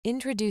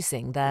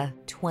Introducing the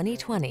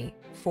 2020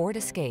 Ford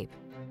Escape.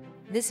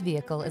 This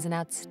vehicle is an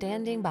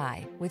outstanding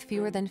buy with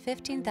fewer than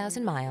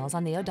 15,000 miles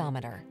on the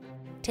odometer.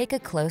 Take a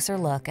closer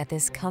look at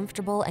this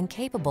comfortable and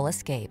capable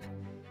Escape.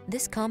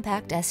 This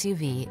compact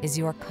SUV is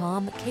your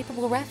calm,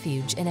 capable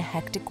refuge in a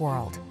hectic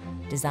world.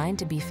 Designed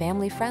to be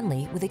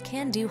family-friendly with a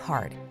can-do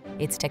heart,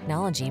 its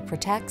technology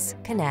protects,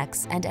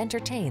 connects, and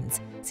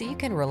entertains, so you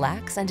can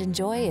relax and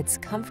enjoy its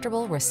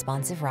comfortable,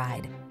 responsive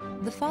ride.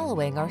 The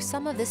following are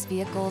some of this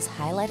vehicle's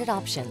highlighted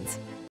options: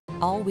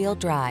 all-wheel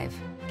drive,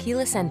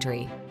 keyless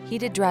entry,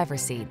 heated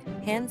driver's seat,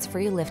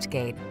 hands-free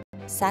liftgate,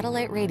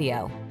 satellite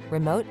radio,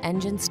 remote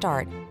engine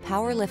start,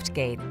 power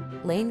liftgate,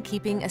 lane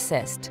keeping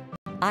assist,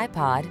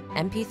 iPod,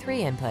 MP3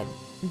 input,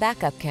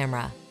 backup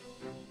camera.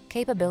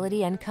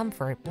 Capability and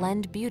comfort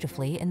blend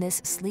beautifully in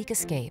this sleek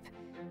Escape.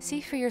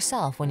 See for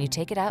yourself when you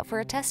take it out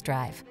for a test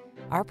drive.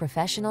 Our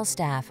professional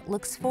staff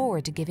looks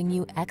forward to giving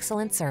you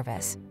excellent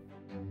service.